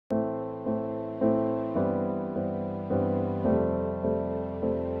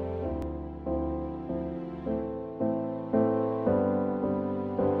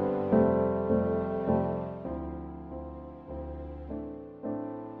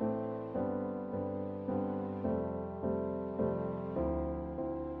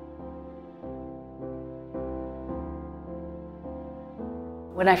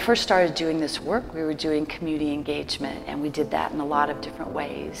When I first started doing this work, we were doing community engagement, and we did that in a lot of different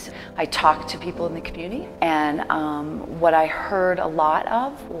ways. I talked to people in the community, and what I heard a lot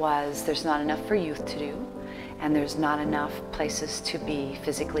of was there's not enough for youth to do, and there's not enough places to be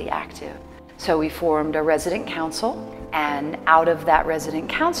physically active. So we formed a resident council, and out of that resident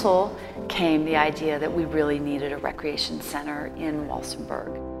council came the idea that we really needed a recreation center in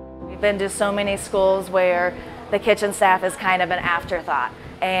Walsenburg. We've been to so many schools where the kitchen staff is kind of an afterthought,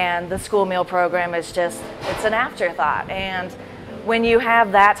 and the school meal program is just, it's an afterthought. And when you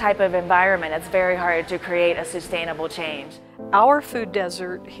have that type of environment, it's very hard to create a sustainable change. Our food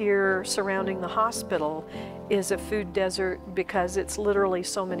desert here surrounding the hospital is a food desert because it's literally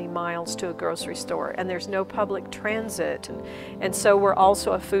so many miles to a grocery store, and there's no public transit. And so we're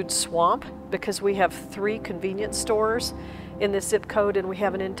also a food swamp because we have 3 convenience stores in this zip code, and we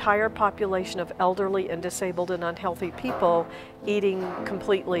have an entire population of elderly and disabled and unhealthy people eating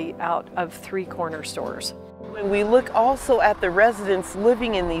completely out of 3 corner stores. When we look also at the residents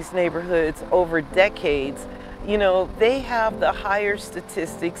living in these neighborhoods over decades, you know, they have the higher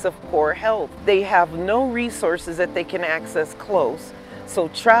statistics of poor health. They have no resources that they can access close, so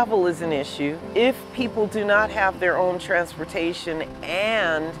travel is an issue. If people do not have their own transportation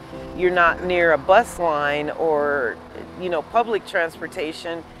and you're not near a bus line or, you know, public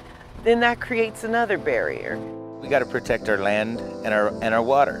transportation, then that creates another barrier. We got to protect our land and our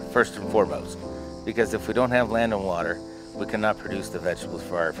water first and foremost, because if we don't have land and water, we cannot produce the vegetables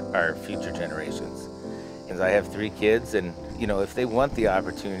for our future generations. I have 3 kids, and you know, if they want the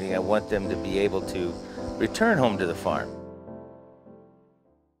opportunity, I want them to be able to return home to the farm.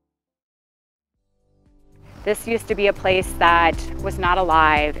 This used to be a place that was not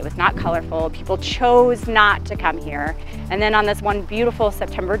alive, it was not colorful, people chose not to come here. And then on this one beautiful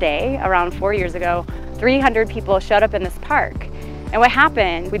September day, around 4 years ago, 300 people showed up in this park. And what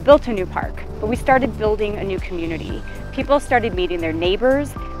happened, we built a new park, but we started building a new community. People started meeting their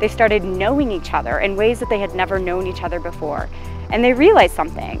neighbors, they started knowing each other in ways that they had never known each other before. And they realized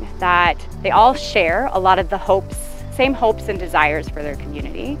something, that they all share a lot of the same hopes and desires for their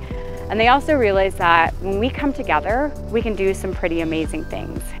community. And they also realized that when we come together, we can do some pretty amazing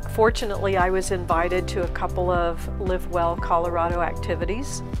things. Fortunately, I was invited to a couple of LiveWell Colorado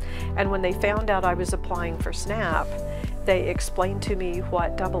activities, and when they found out I was applying for SNAP, they explained to me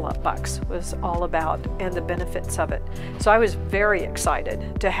what Double Up Bucks was all about and the benefits of it. So I was very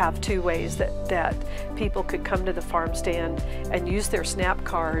excited to have 2 ways that people could come to the farm stand and use their SNAP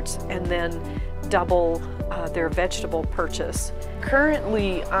cards and then double their vegetable purchase.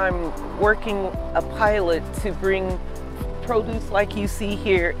 Currently, I'm working a pilot to bring produce like you see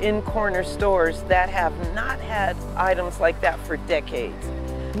here in corner stores that have not had items like that for decades.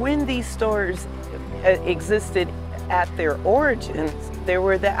 When these stores existed at their origins, they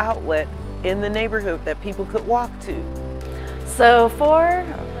were the outlet in the neighborhood that people could walk to. So for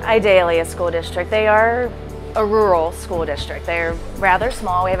Idalia School District, they are a rural school district. They're rather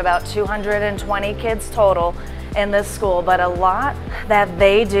small. We have about 220 kids total in this school, but a lot that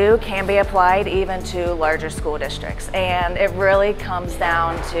they do can be applied even to larger school districts. And it really comes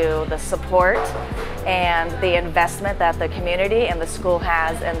down to the support and the investment that the community and the school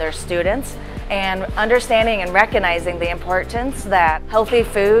has in their students, and understanding and recognizing the importance that healthy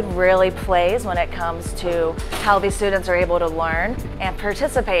food really plays when it comes to how these students are able to learn and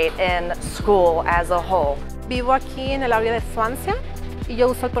participate in school as a whole. Vivo aquí en el área de Francia y yo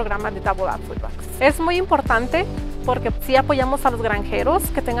uso el programa de Double Up Food Bucks. Es muy importante porque sí apoyamos a los granjeros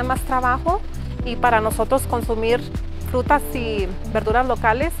que tengan más trabajo y para nosotros consumir frutas y verduras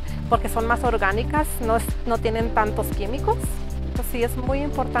locales porque son más orgánicas, no tienen tantos químicos. Entonces sí es muy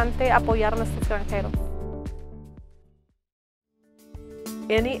importante apoyar a nuestros granjeros.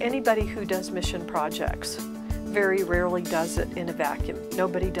 Anybody who does mission projects very rarely does it in a vacuum.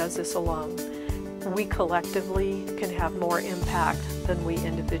 Nobody does this alone. We collectively can have more impact than we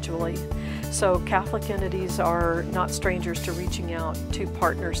individually. So Catholic entities are not strangers to reaching out to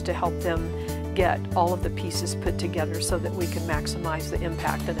partners to help them get all of the pieces put together so that we can maximize the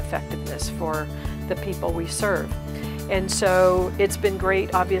impact and effectiveness for the people we serve. And so it's been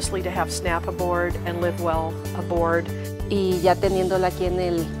great, obviously, to have SNAP aboard and LiveWell aboard. Y ya teniéndola aquí en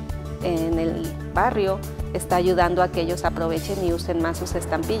el barrio, está ayudando a que ellos aprovechen y usen más sus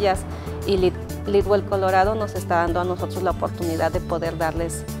estampillas. Y LiveWell Colorado nos está dando a nosotros la oportunidad de poder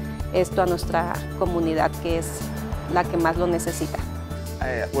darles esto a nuestra comunidad, que es la que más lo necesita.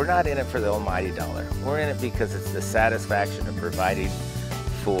 We're not in it for the almighty dollar. We're in it because it's the satisfaction of providing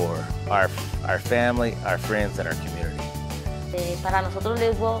for our family, our friends, and our community. Para nosotros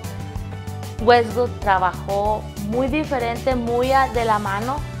LiveWell, Westwood trabajó muy diferente, muy de la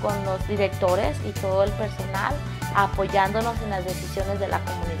mano con los directores y todo el personal, apoyándonos en las decisiones de la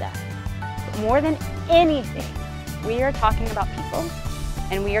comunidad. More than anything, we are talking about people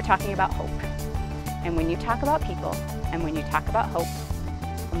and we are talking about hope. And when you talk about people and when you talk about hope,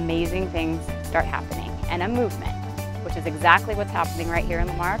 amazing things start happening, and a movement, which is exactly what's happening right here in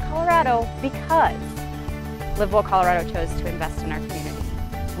Lamar, Colorado, because LiveWell Colorado chose to invest in our community.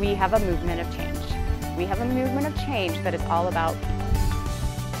 We have a movement of change. We have a movement of change that is all about people.